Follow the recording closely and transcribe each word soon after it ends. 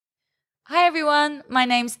Hi everyone, my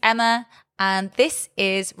name's Emma and this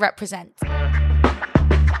is Represent.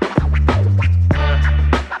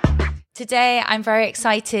 Today I'm very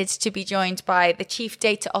excited to be joined by the Chief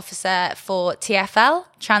Data Officer for TFL,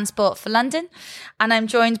 Transport for London, and I'm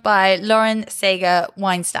joined by Lauren Sager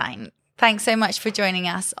Weinstein. Thanks so much for joining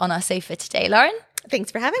us on our sofa today, Lauren.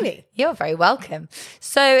 Thanks for having me. You're very welcome.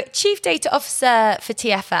 So, Chief Data Officer for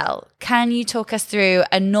TFL, can you talk us through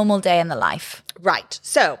a normal day in the life? Right.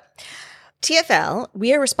 So, TFL,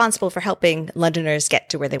 we are responsible for helping Londoners get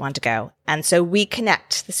to where they want to go. And so we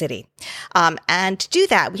connect the city. And to do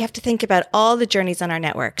that, we have to think about all the journeys on our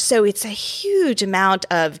network. So it's a huge amount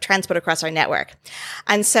of transport across our network.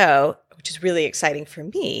 And so, which is really exciting for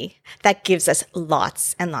me, that gives us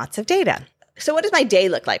lots and lots of data. So what does my day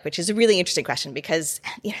look like? Which is a really interesting question because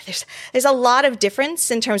there's a lot of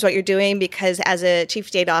difference in terms of what you're doing because as a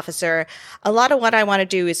chief data officer, a lot of what I want to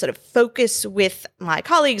do is sort of focus with my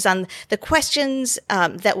colleagues on the questions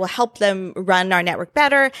that will help them run our network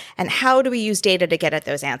better and how do we use data to get at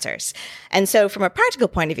those answers. And so from a practical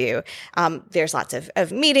point of view, there's lots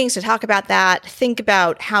of meetings to talk about that, think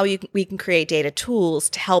about how we can create data tools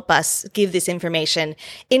to help us give this information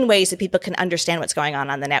in ways that people can understand what's going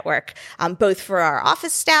on the network, both for our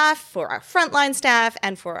office staff, for our frontline staff,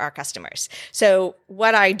 and for our customers. So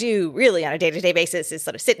what I do really on a day-to-day basis is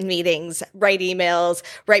sort of sit in meetings, write emails,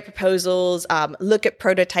 write proposals, look at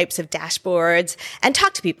prototypes of dashboards, and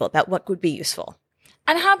talk to people about what would be useful.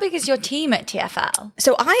 And how big is your team at TFL?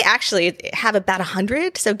 So I actually have about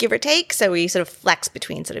 100, so give or take. So we sort of flex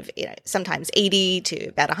between sort of, sometimes 80 to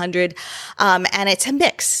about 100. And it's a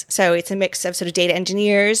mix. So it's a mix of sort of data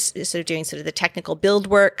engineers, sort of doing sort of the technical build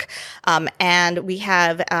work. And we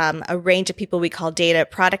have a range of people we call data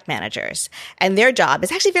product managers. And their job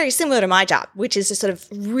is actually very similar to my job, which is to sort of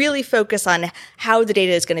really focus on how the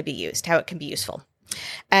data is going to be used, how it can be useful.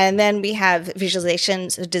 And then we have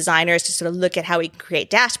visualizations designers to sort of look at how we can create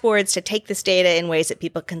dashboards to take this data in ways that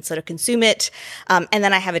people can sort of consume it. And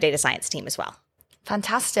then I have a data science team as well.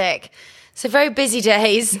 Fantastic. So very busy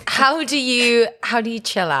days. How do you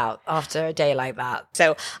chill out after a day like that?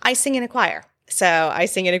 So I sing in a choir. So I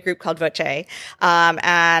sing in a group called Voce, and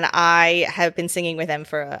I have been singing with them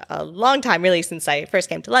for a long time, really since I first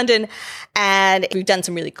came to London. And we've done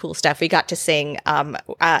some really cool stuff. We got to sing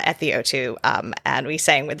at the O2, and we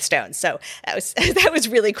sang with the Stones. So that was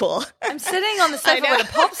really cool. I'm sitting on the sofa with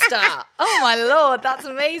a pop star. Oh my Lord, that's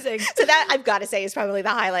amazing. So that I've got to say is probably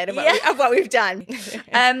the highlight of what we've done.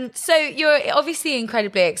 So you're obviously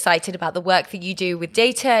incredibly excited about the work that you do with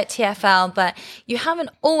data at TFL, but you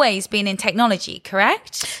haven't always been in technology.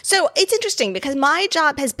 Correct? So it's interesting because my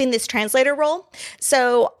job has been this translator role.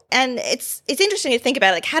 So, and it's interesting to think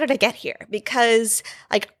about, like, how did I get here? Because,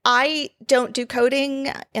 like, I don't do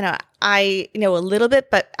coding. I know a little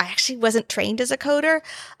bit, but I actually wasn't trained as a coder.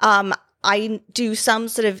 I do some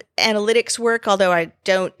sort of analytics work, although I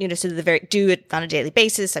don't, sort of do it on a daily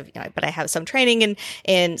basis. But I have some training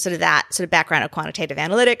in sort of that sort of background of quantitative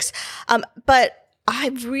analytics. But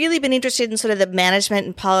I've really been interested in sort of the management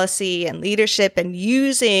and policy and leadership and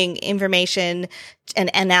using information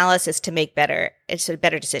and analysis to make better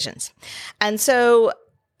decisions. And so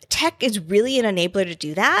tech is really an enabler to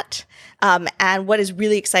do that. And what is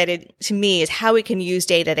really exciting to me is how we can use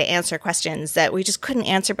data to answer questions that we just couldn't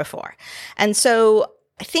answer before. And so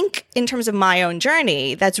I think in terms of my own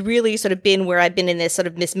journey, that's really sort of been where I've been in this sort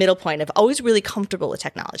of this middle point of always really comfortable with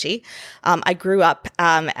technology. I grew up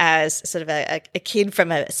as sort of a kid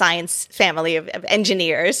from a science family of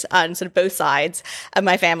engineers on sort of both sides of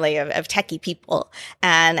my family of techie people.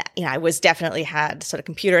 And, I was definitely had sort of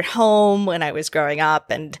computer at home when I was growing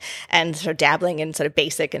up and sort of dabbling in sort of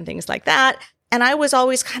basic and things like that. And I was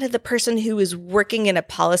always kind of the person who was working in a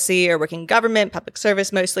policy or working in government, public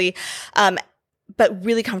service mostly, but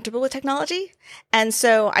really comfortable with technology. And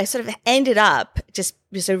so I sort of ended up just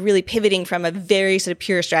sort of really pivoting from a very sort of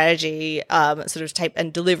pure strategy sort of type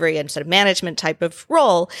and delivery and sort of management type of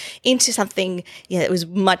role into something that was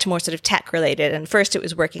much more sort of tech related. And first it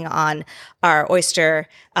was working on our Oyster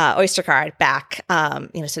card back,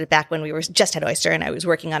 sort of back when we were just at Oyster, and I was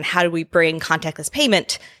working on how do we bring contactless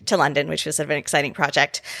payment to London, which was sort of an exciting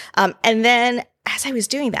project. And then as I was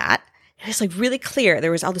doing that, it was like really clear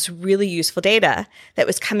there was all this really useful data that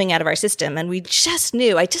was coming out of our system. And I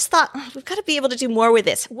just thought, we've got to be able to do more with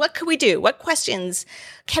this. What could we do? What questions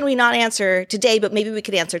can we not answer today, but maybe we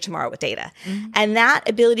could answer tomorrow with data? Mm-hmm. And that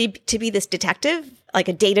ability to be this detective, like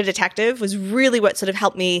a data detective, was really what sort of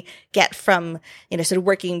helped me get from, sort of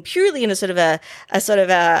working purely in a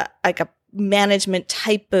management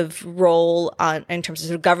type of role in terms of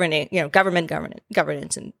sort of governing,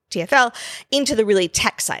 governance and TFL into the really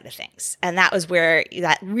tech side of things. And that was where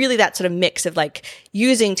that sort of mix of like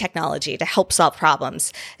using technology to help solve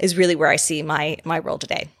problems is really where I see my role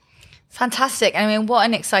today. Fantastic. I mean, what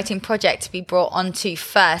an exciting project to be brought onto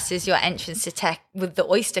first is your entrance to tech with the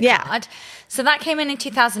Oyster card. So that came in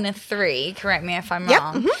 2003, correct me if I'm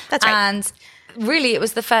wrong. That's right. And really, it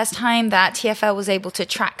was the first time that TFL was able to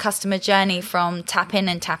track customer journey from tap in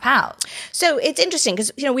and tap out. So it's interesting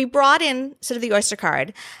because, we brought in sort of the Oyster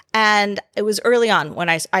card, and it was early on when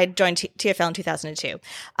I joined TFL in 2002.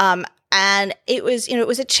 And it was, it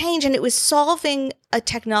was a change, and it was solving a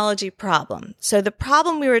technology problem. So the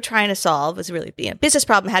problem we were trying to solve was really a business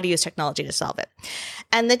problem, how to use technology to solve it.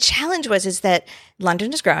 And the challenge is that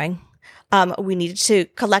London is growing. We needed to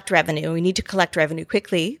collect revenue. We need to collect revenue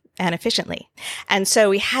quickly and efficiently. And so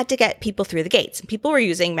we had to get people through the gates. People were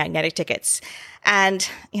using magnetic tickets. And,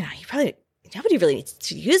 nobody really needs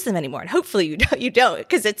to use them anymore. And hopefully you don't,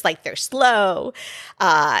 because it's like they're slow.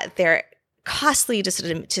 They're costly to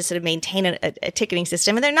sort of maintain a ticketing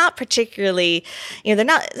system, and they're not particularly,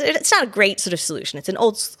 it's not a great sort of solution. It's an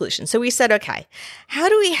old solution. So we said, okay, how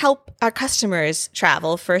do we help our customers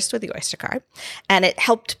travel first with the Oyster card? And it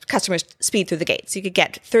helped customers speed through the gates. You could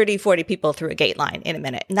get 30, 40 people through a gate line in a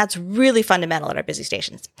minute. And that's really fundamental at our busy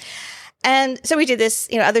stations. And so we did this,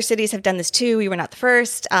 other cities have done this too. We were not the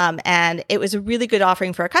first. And it was a really good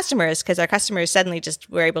offering for our customers because our customers suddenly just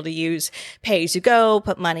were able to use pay as you go,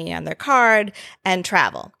 put money on their card and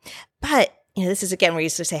travel. But, this is again where you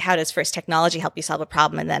sort of say, how does first technology help you solve a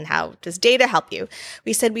problem? And then how does data help you?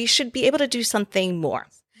 We said we should be able to do something more.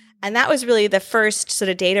 And that was really the first sort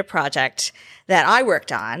of data project that I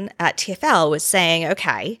worked on at TFL, was saying,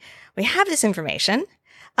 okay, we have this information.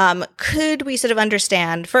 Could we sort of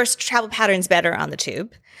understand first travel patterns better on the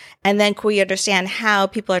tube? And then could we understand how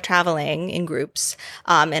people are traveling in groups,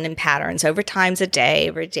 and in patterns over times a day,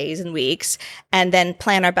 over days and weeks, and then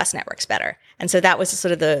plan our bus networks better? And so that was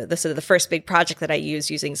sort of the first big project that I used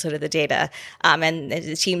using sort of the data. And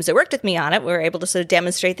the teams that worked with me on it were able to sort of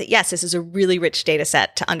demonstrate that, yes, this is a really rich data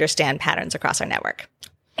set to understand patterns across our network.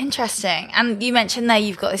 Interesting. And you mentioned there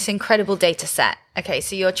you've got this incredible data set. Okay,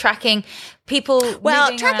 so you're tracking people.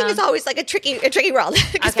 Well, tracking is always like a tricky world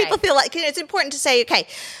because Okay. people feel like it's important to say, okay,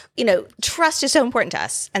 trust is so important to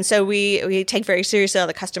us, and so we take very seriously all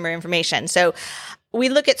the customer information. So we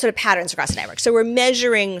look at sort of patterns across the network. So we're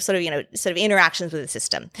measuring sort of interactions with the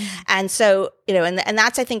system. And so, and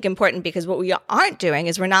that's, I think, important because what we aren't doing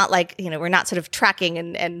is we're not sort of tracking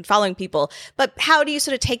and following people, but how do you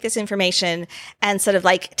sort of take this information and sort of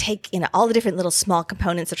like take, all the different little small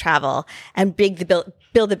components of travel and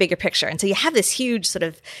build the bigger picture. And so you have this huge sort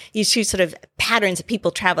of patterns of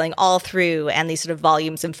people traveling all through and these sort of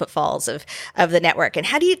volumes and footfalls of the network. And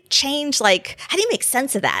how do you make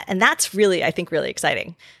sense of that? And that's really, I think, really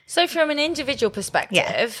exciting. So from an individual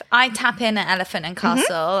perspective, I tap in at Elephant and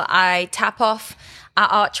Castle, I tap off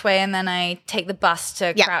at Archway, and then I take the bus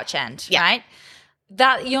to Crouch End, right?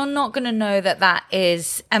 That you're not going to know that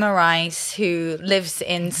is Emma Rice, who lives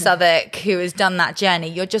in Southwark, who has done that journey.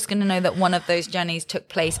 You're just going to know that one of those journeys took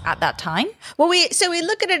place at that time. Well, we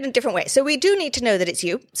look at it in different ways. So we do need to know that it's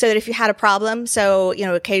you, so that if you had a problem, so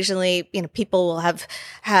occasionally people will have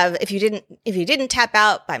if you didn't tap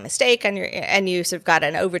out by mistake and you sort of got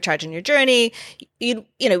an overcharge in your journey, we'd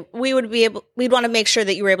want to make sure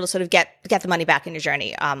that you were able to sort of get the money back in your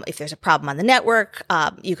journey. If there's a problem on the network,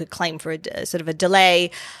 you could claim for sort of a delay.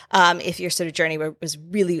 If your sort of journey was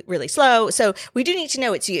really, really slow. So we do need to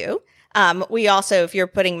know it's you. We also, if you're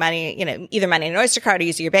putting money, either money in an Oyster card or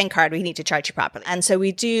using your bank card, we need to charge you properly. And so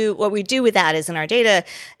what we do with that is in our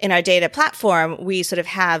data platform, we sort of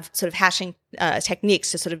have hashing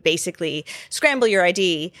techniques to sort of basically scramble your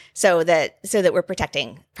ID so that we're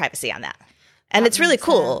protecting privacy on that. And it's really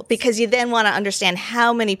cool because you then want to understand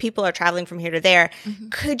how many people are traveling from here to there. Mm-hmm.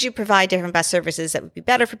 Could you provide different bus services that would be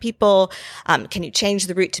better for people? Can you change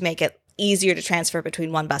the route to make it easier to transfer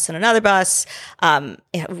between one bus and another bus?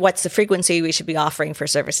 What's the frequency we should be offering for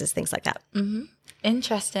services? Things like that. Mm-hmm.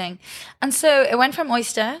 Interesting. And so it went from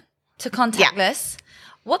Oyster to contactless.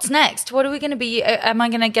 What's next? What are we going to be? Am I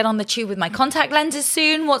going to get on the tube with my contact lenses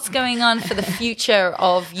soon? What's going on for the future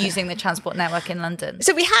of using the transport network in London?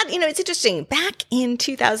 So we had, it's interesting. Back in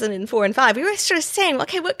 2004 and 5, we were sort of saying,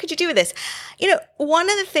 okay, what could you do with this?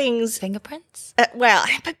 One of the things... Fingerprints?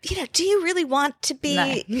 Do you really want to be... No.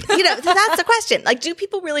 That's the question. Like, do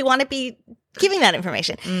people really want to be giving that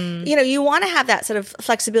information. You want to have that sort of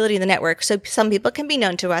flexibility in the network. So some people can be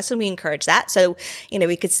known to us, and we encourage that. So,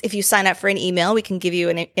 we could, if you sign up for an email, we can give you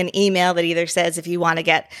an email that either says if you want to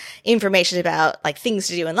get information about like things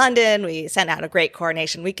to do in London, we send out a great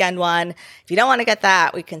coronation weekend one. If you don't want to get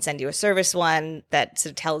that, we can send you a service one that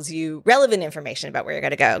sort of tells you relevant information about where you're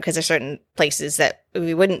going to go. Because there's certain places that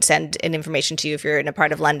we wouldn't send an information to you if you're in a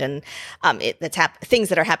part of London, things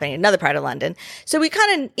that are happening in another part of London. So we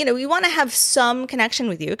kind of, we want to have some connection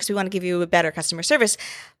with you because we want to give you a better customer service.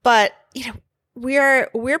 But,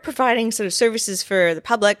 we're providing sort of services for the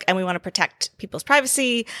public, and we want to protect people's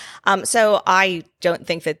privacy. So I don't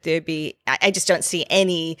think that I just don't see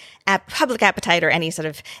any public appetite or any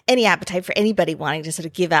appetite for anybody wanting to sort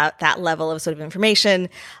of give out that level of sort of information.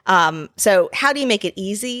 So how do you make it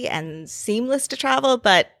easy and seamless to travel,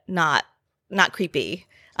 but not creepy?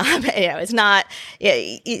 It's not,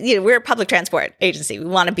 we're a public transport agency. We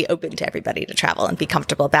want to be open to everybody to travel and be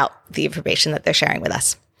comfortable about the information that they're sharing with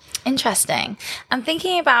us. Interesting. I'm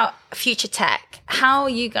thinking about future tech. How are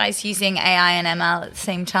you guys using AI and ML at the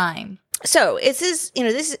same time? So this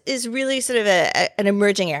is really sort of an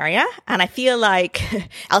emerging area. And I feel like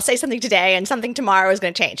I'll say something today and something tomorrow is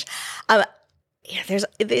going to change.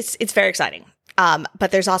 It's very exciting.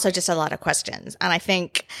 But there's also just a lot of questions. And I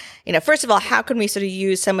think, first of all, how can we sort of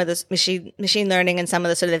use some of this machine learning and some of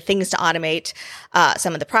the sort of the things to automate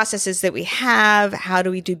some of the processes that we have? How do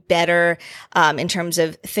we do better in terms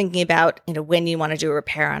of thinking about, when you want to do a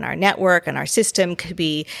repair on our network and our system? Could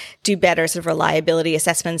we do better sort of reliability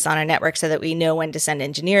assessments on our network so that we know when to send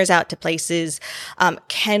engineers out to places?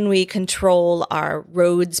 Can we control our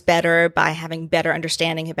roads better by having better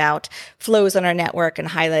understanding about flows on our network and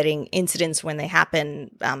highlighting incidents when they happen,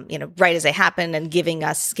 right as they happen, and giving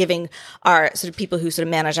our sort of people who sort of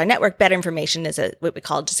manage our network better information as what we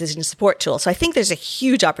call a decision support tool. So I think there's a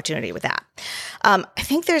huge opportunity with that. I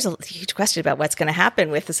think there's a huge question about what's going to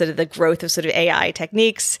happen with the growth of sort of AI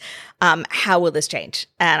techniques. How will this change?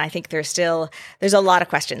 And I think there's a lot of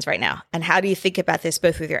questions right now. And how do you think about this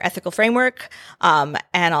both with your ethical framework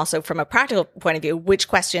and also from a practical point of view? Which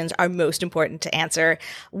questions are most important to answer?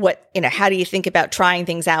 How do you think about trying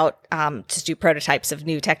things out to do prototypes of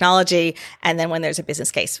new technology? And then when there's a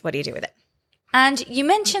business case, what do you do with it? And you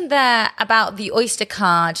mentioned there about the Oyster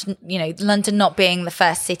card, London not being the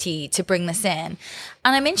first city to bring this in.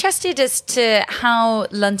 And I'm interested as to how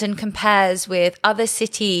London compares with other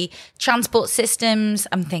city transport systems.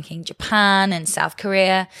 I'm thinking Japan and South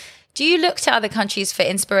Korea. Do you look to other countries for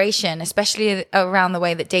inspiration, especially around the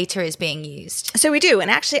way that data is being used? So we do. And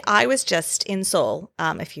actually, I was just in Seoul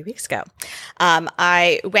a few weeks ago.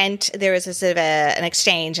 There was a sort of an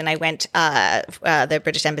exchange, and I went, the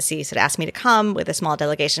British Embassy sort of asked me to come with a small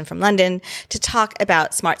delegation from London to talk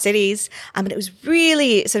about smart cities. And it was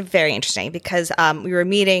really sort of very interesting because we were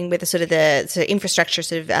meeting with the infrastructure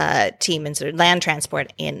team and sort of land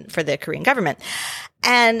transport for the Korean government.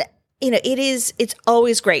 And it's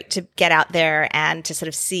always great to get out there and to sort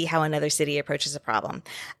of see how another city approaches a problem.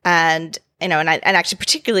 And actually,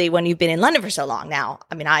 particularly when you've been in London for so long now.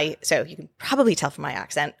 So you can probably tell from my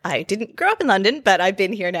accent, I didn't grow up in London, but I've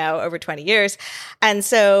been here now over 20 years. And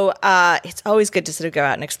so it's always good to sort of go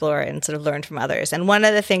out and explore and sort of learn from others. And one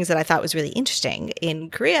of the things that I thought was really interesting in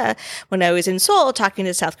Korea, when I was in Seoul talking to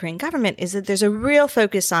the South Korean government, is that there's a real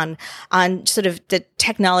focus on sort of the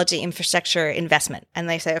technology infrastructure investment. And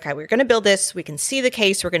they say, okay, we're going to build this. We can see the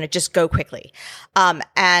case. We're going to just go quickly.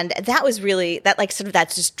 And that was really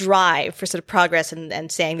that's just drive for sort of progress and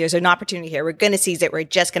saying there's an opportunity here. We're going to seize it. We're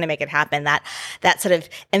just going to make it happen. That sort of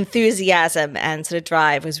enthusiasm and sort of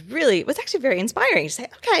drive was actually very inspiring to say,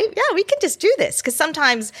 okay, yeah, we can just do this. Because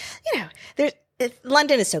sometimes,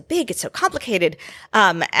 London is so big, it's so complicated,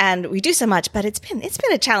 and we do so much, but it's been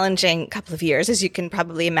a challenging couple of years, as you can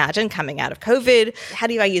probably imagine, coming out of COVID. How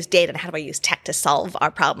do I use data and how do I use tech to solve our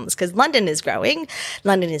problems? Because London is growing,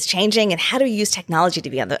 London is changing, and how do we use technology to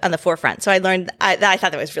be on the forefront? So I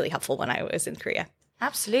thought that was really helpful when I was in Korea.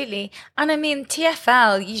 Absolutely. And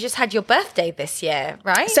TFL, you just had your birthday this year,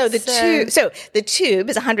 right? So the tube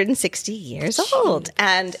is 160 years old,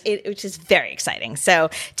 and which is very exciting. So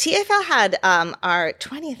TFL had our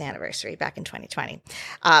 20th anniversary back in 2020.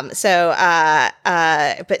 So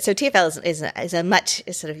TFL is a much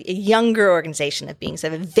sort of a younger organization of being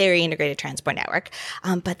sort of a very integrated transport network.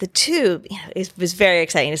 But the tube, was very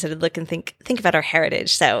exciting to sort of look and think about our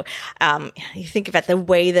heritage. So you think about the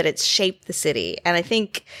way that it's shaped the city, and I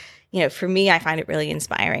think, for me, I find it really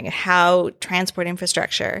inspiring how transport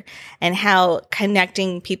infrastructure and how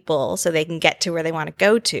connecting people so they can get to where they want to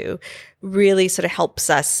go to really sort of helps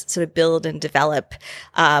us sort of build and develop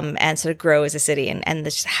and sort of grow as a city, and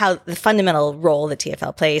this, how the fundamental role that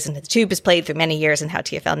TFL plays and the Tube has played for many years, and how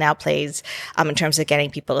TFL now plays in terms of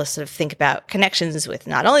getting people to sort of think about connections with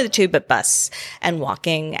not only the Tube but bus and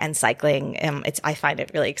walking and cycling. I find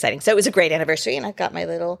it really exciting. So it was a great anniversary, and I've got my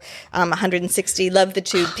little 160 Love the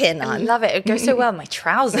Tube pin on. I love it. It goes so well with my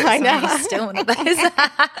trousers. I know. I'm still one of those.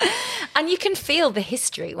 And you can feel the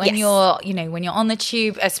history when you're, when you're on the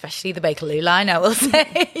Tube, especially the Bakerloo line, I will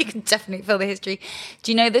say. You can definitely feel the history.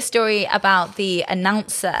 Do you know the story about the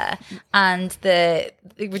announcer and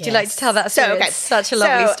would you like to tell that story? It's such a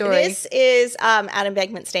lovely story. This is at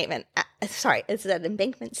Embankment Statement. It's at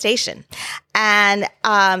Embankment Station. And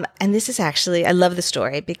this is actually, I love the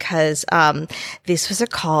story because this was a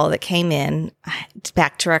call that came in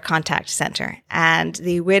back to our contact center, and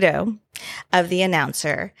the widow of the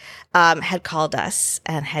announcer had called us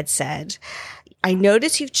and had said, I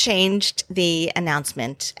noticed you've changed the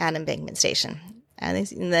announcement at Embankment Station. And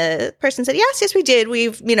the person said, yes, we did.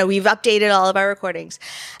 We've updated all of our recordings.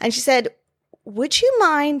 And she said, would you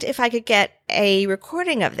mind if I could get a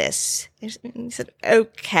recording of this? And he said,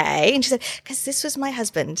 okay. And she said, because this was my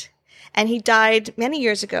husband, and he died many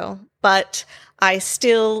years ago, but I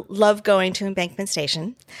still love going to Embankment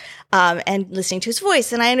Station and listening to his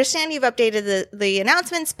voice. And I understand you've updated the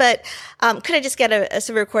announcements, but could I just get a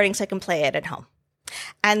sort of recording so I can play it at home?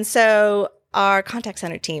 And so our contact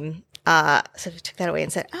center team sort of took that away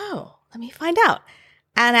and said, oh, let me find out.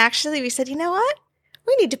 And actually we said, you know what?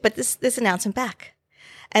 We need to put this announcement back.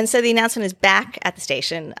 And so the announcement is back at the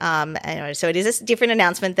station. So it is a different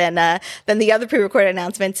announcement than the other pre-recorded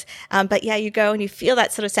announcements. But yeah, you go and you feel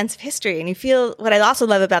that sort of sense of history. And you feel, what I also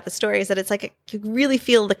love about the story is that it's like you really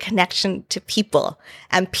feel the connection to people,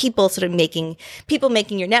 and people sort of making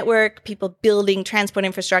your network, people building transport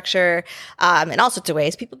infrastructure in all sorts of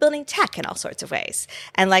ways, people building tech in all sorts of ways.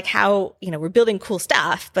 And like how, we're building cool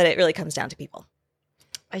stuff, but it really comes down to people.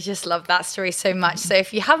 I just love that story so much. So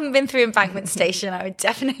if you haven't been through Embankment Station, I would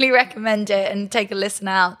definitely recommend it and take a listen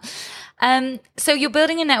out. So you're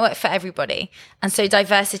building a network for everybody. And so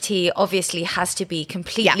diversity obviously has to be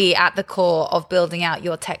completely at the core of building out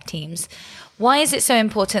your tech teams. Why is it so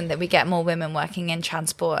important that we get more women working in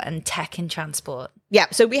transport and tech in transport? Yeah,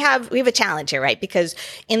 so we have a challenge here, right? Because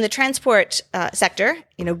in the transport sector,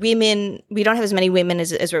 women, we don't have as many women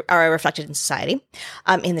as are reflected in society.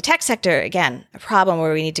 In the tech sector, again, a problem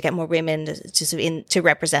where we need to get more women to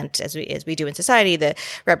represent, as we do in society, to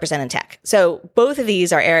represent in tech. So both of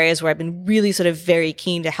these are areas where I've been really sort of very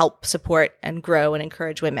keen to help support and grow and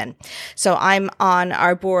encourage women. So I'm on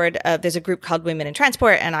our board of, there's a group called Women in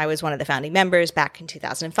Transport, and I was one of the founding members back in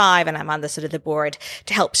 2005, and I'm on the sort of the board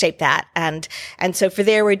to help shape that. And so for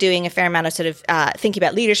there, we're doing a fair amount of sort of thinking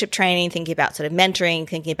about leadership training, thinking about sort of mentoring,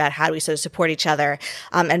 thinking about how do we sort of support each other.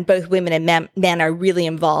 And both women and men are really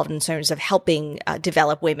involved in terms of helping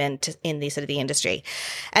develop women in the sort of the industry.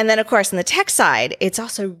 And then, of course, on the tech side, it's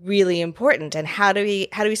also really important. And how do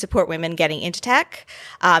we support women getting into tech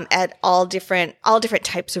at all different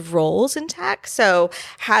types of roles in tech? So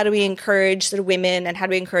how do we encourage sort of women, and how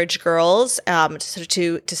do we encourage girls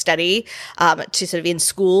to study to sort of in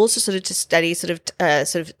schools to study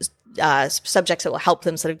subjects that will help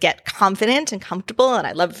them sort of get confident and comfortable. And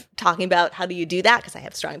I love talking about how do you do that, because I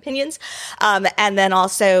have strong opinions. And then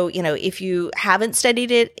also, if you haven't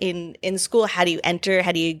studied it in school, how do you enter?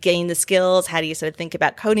 How do you gain the skills? How do you sort of think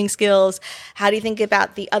about coding skills? How do you think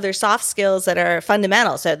about the other soft skills that are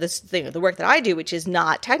fundamental? So the work that I do, which is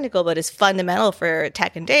not technical, but is fundamental for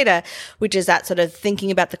tech and data, which is that sort of thinking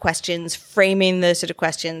about the questions, framing the sort of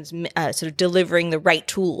questions, sort of delivering the right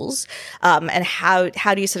tools. And how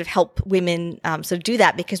do you sort of help women sort of do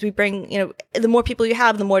that? Because we bring, the more people you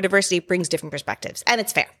have, the more diversity brings different perspectives, and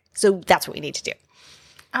it's fair. So that's what we need to do.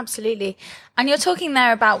 Absolutely. And you're talking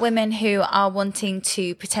there about women who are wanting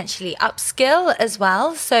to potentially upskill as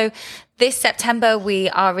well. So this September, we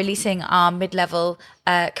are releasing our mid-level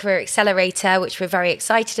career accelerator, which we're very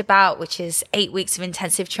excited about, which is 8 weeks of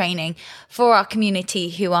intensive training for our community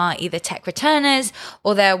who are either tech returners,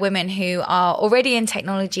 or they're women who are already in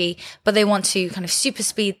technology, but they want to kind of super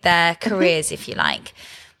speed their careers, if you like.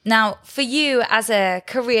 Now, for you as a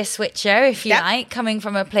career switcher, if you like, coming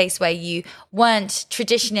from a place where you weren't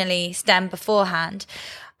traditionally STEM beforehand,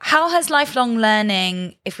 how has lifelong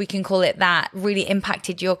learning, if we can call it that, really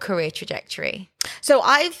impacted your career trajectory? So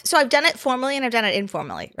I've done it formally and I've done it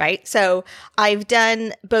informally, right? So I've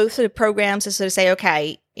done both sort of programs to sort of say,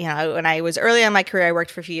 okay, when I was early on in my career, I worked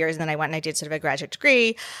for a few years, and then I went and I did sort of a graduate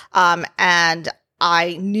degree, and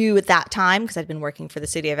I knew at that time, because I'd been working for the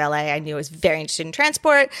city of LA, I knew I was very interested in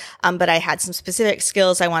transport, but I had some specific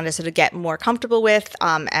skills I wanted to sort of get more comfortable with,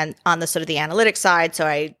 and on the sort of the analytics side. So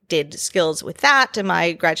I did skills with that in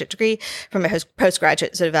my graduate degree. From my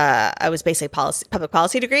postgraduate sort of, I was basically public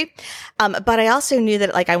policy degree. But I also knew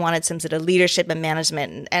that like I wanted some sort of leadership and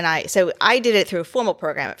management. So I did it through a formal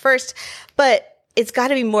program at first, but it's got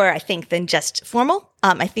to be more, I think, than just formal.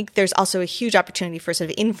 I think there's also a huge opportunity for sort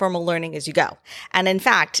of informal learning as you go. And in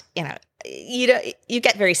fact, you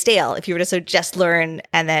get very stale if you were to sort of just learn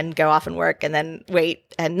and then go off and work and then wait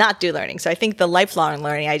and not do learning. So I think the lifelong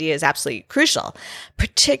learning idea is absolutely crucial,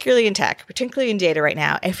 particularly in tech, particularly in data right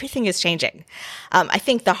now. Everything is changing. I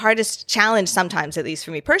think the hardest challenge sometimes, at least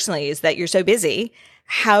for me personally, is that you're so busy.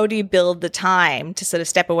 How do you build the time to sort of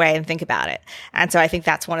step away and think about it? And so I think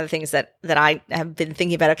that's one of the things that I have been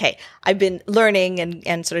thinking about. Okay, I've been learning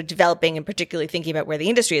and sort of developing and particularly thinking about where the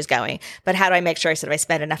industry is going, but how do I make sure I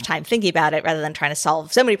spend enough time thinking about it rather than trying to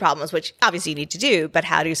solve so many problems, which obviously you need to do, but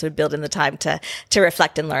how do you sort of build in the time to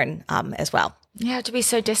reflect and learn as well? You have to be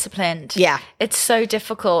so disciplined. Yeah. It's so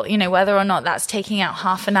difficult, whether or not that's taking out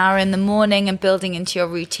half an hour in the morning and building into your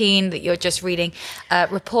routine that you're just reading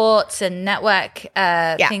reports and network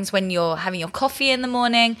things when you're having your coffee in the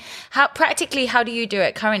morning. How do you do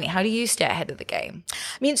it currently? How do you stay ahead of the game?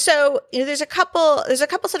 I mean, so there's a couple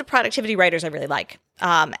sort of productivity writers I really like.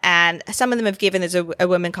 And some of them have given, there's a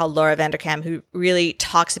woman called Laura Vanderkam who really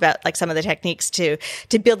talks about like some of the techniques to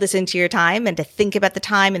build this into your time and to think about the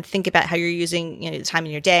time and think about how you're using, the time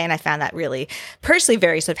in your day. And I found that really personally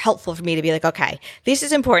very sort of helpful for me to be like, okay, this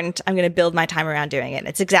is important. I'm going to build my time around doing it. And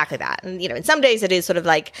it's exactly that. And, and some days it is sort of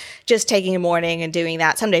like just taking a morning and doing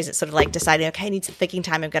that. Some days it's sort of like deciding, okay, I need some thinking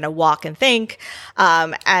time. I'm going to walk and think.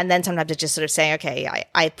 And then sometimes it's just sort of saying, okay,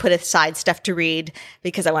 I put aside stuff to read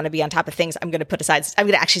because I want to be on top of things. I'm going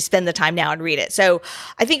to actually spend the time now and read it. So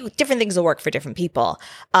I think different things will work for different people.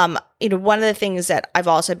 One of the things that I've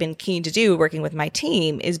also been keen to do working with my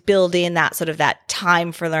team is build in that sort of that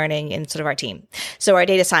time for learning in sort of our team. So our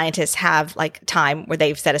data scientists have like time where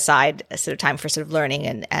they've set aside a sort of time for sort of learning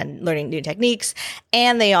and learning new techniques.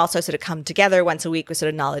 And they also sort of come together once a week with sort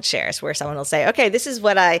of knowledge shares where someone will say, okay, this is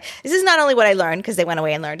not only what I learned because they went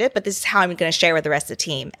away and learned it, but this is how I'm going to share with the rest of the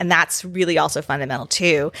team. And that's really also fundamental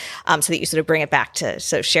too, so that you sort of bring it back to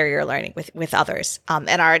sort of share your learning with others. And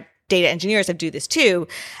our data engineers have do this too.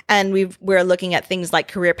 And we're looking at things like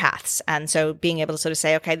career paths. And so being able to sort of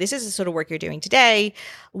say, okay, this is the sort of work you're doing today.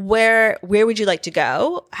 Where would you like to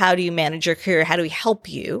go? How do you manage your career? How do we help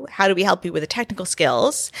you? How do we help you with the technical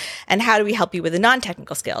skills? And how do we help you with the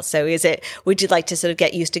non-technical skills? So would you like to sort of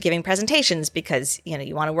get used to giving presentations because,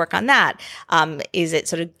 you want to work on that? Is it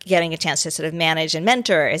sort of getting a chance to sort of manage and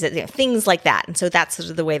mentor? Is it things like that? And so that's sort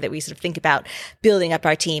of the way that we sort of think about building up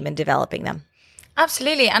our team and developing them.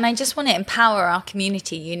 Absolutely. And I just want to empower our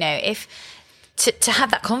community, if to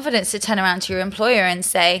have that confidence to turn around to your employer and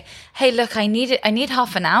say, hey, look, I need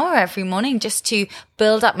half an hour every morning just to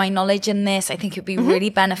build up my knowledge in this. I think it'd be really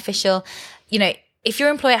beneficial. If your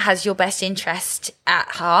employer has your best interest at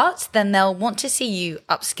heart, then they'll want to see you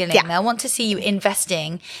upskilling. Yeah. They'll want to see you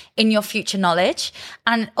investing in your future knowledge.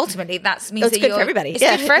 And ultimately that means it's good for everybody. It's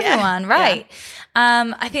good for everyone, right?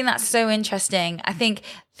 Yeah. I think that's so interesting. I think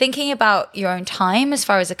thinking about your own time as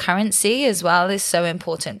far as a currency as well is so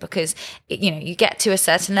important because, you get to a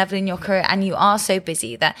certain level in your career and you are so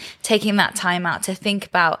busy that taking that time out to think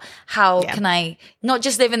about how can I not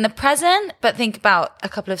just live in the present, but think about a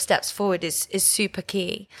couple of steps forward is super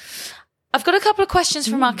key. I've got a couple of questions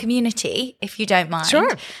from our community, if you don't mind.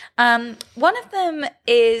 Sure. One of them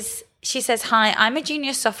is, she says, hi, I'm a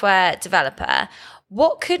junior software developer.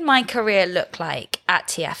 What could my career look like at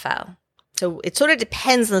TFL? So it sort of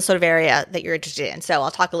depends on the sort of area that you're interested in. So I'll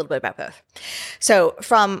talk a little bit about both. So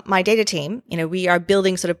from my data team, we are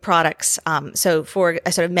building sort of products. So I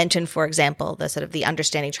sort of mentioned, for example, the sort of the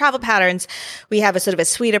understanding travel patterns. We have a sort of a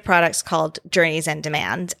suite of products called Journeys and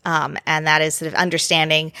Demand. And that is sort of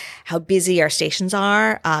understanding how busy our stations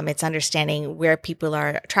are. It's understanding where people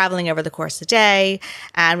are traveling over the course of the day.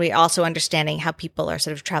 And we also understanding how people are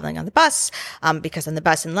sort of traveling on the bus. Because on the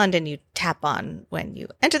bus in London, you tap on when you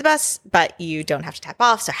enter the bus, but you don't have to tap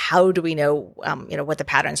off. So how do we know, what the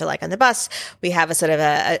patterns are like on the bus? bus. We have a sort of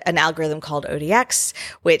an algorithm called ODX,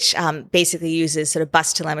 which basically uses sort of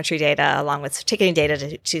bus telemetry data along with ticketing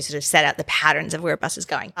data to sort of set out the patterns of where a bus is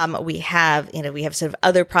going. We have sort of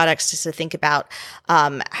other products to sort of think about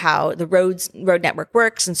how the road network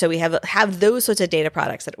works. And so we have those sorts of data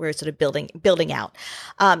products that we're sort of building out.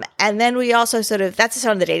 And then we also that's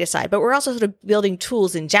on the data side, but we're also sort of building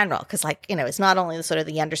tools in general, because it's not only the sort of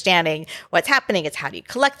the understanding what's happening, it's how do you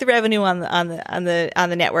collect the revenue on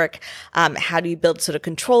the network, how do you build sort of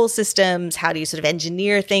control systems, how do you sort of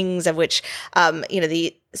engineer things of which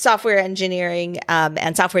the software engineering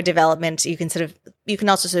and software development, you can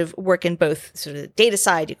also sort of work in both sort of the data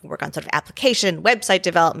side. You can work on sort of application, website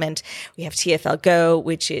development. We have TFL Go,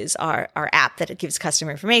 which is our app that gives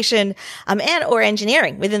customer information, or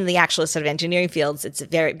engineering within the actual sort of engineering fields. It's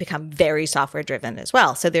become very software driven as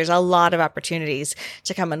well. So there's a lot of opportunities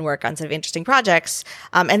to come and work on sort of interesting projects.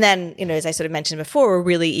 And then, as I sort of mentioned before, we're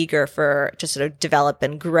really eager to sort of develop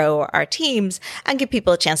and grow our teams and give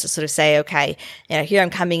people a chance to sort of say, okay, here I'm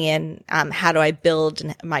coming in, how do I build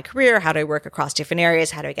my career? How do I work across different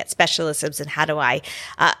areas? How do I get specialisms? And how do I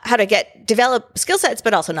develop skill sets,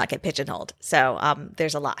 but also not get pigeonholed? So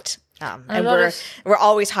there's a lot. And we're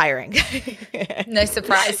always hiring. No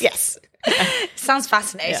surprise. Yes. Sounds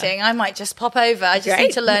fascinating. Yeah. I might just pop over. I just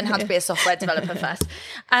need to learn how to be a software developer first.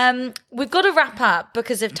 We've got to wrap up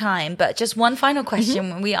because of time, but just one final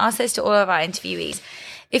question. When we ask this to all of our interviewees,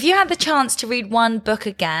 if you had the chance to read one book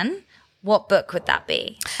again, what book would that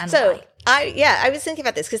be? And why? I was thinking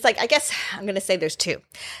about this because, I guess I'm going to say there's two.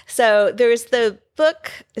 So there's a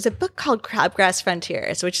book called Crabgrass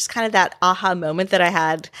Frontiers, which is kind of that aha moment that I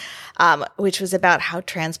had, which was about how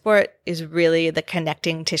transport is really the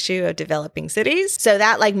connecting tissue of developing cities. So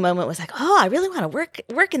that moment was like, oh, I really want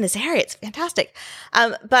to work in this area. It's fantastic.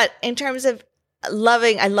 But in terms of I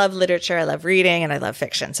love literature, I love reading, and I love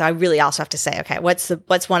fiction. So I really also have to say, okay, what's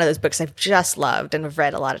one of those books I've just loved and have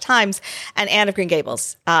read a lot of times? And Anne of Green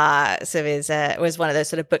Gables, was one of those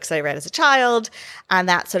sort of books that I read as a child, and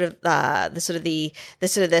that sort of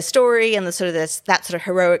the story and that sort of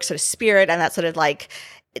heroic sort of spirit and that sort of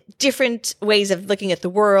different ways of looking at the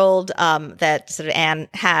world that sort of Anne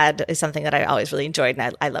had is something that I always really enjoyed,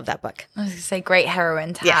 and I love that book. I was going to say great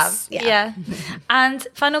heroine to have. Yeah. And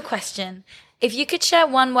final question. If you could share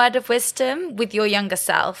one word of wisdom with your younger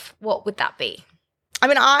self, what would that be? I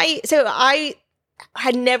mean, I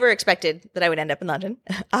had never expected that I would end up in London.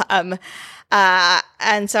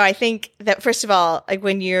 And so I think that, first of all,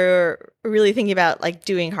 when you're really thinking about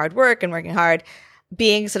doing hard work and working hard,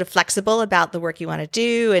 being sort of flexible about the work you want to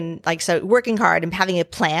do, and so working hard and having a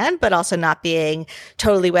plan, but also not being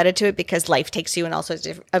totally wedded to it because life takes you in all sorts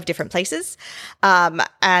of different places.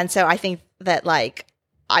 And so I think that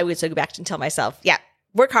I would go back and tell myself, yeah,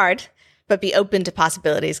 work hard, but be open to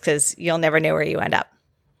possibilities because you'll never know where you end up.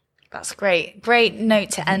 That's great. Great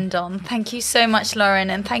note to end on. Thank you so much, Lauren,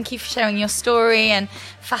 and thank you for sharing your story, and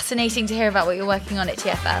fascinating to hear about what you're working on at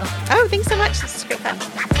TFL. Oh, thanks so much. This is great fun.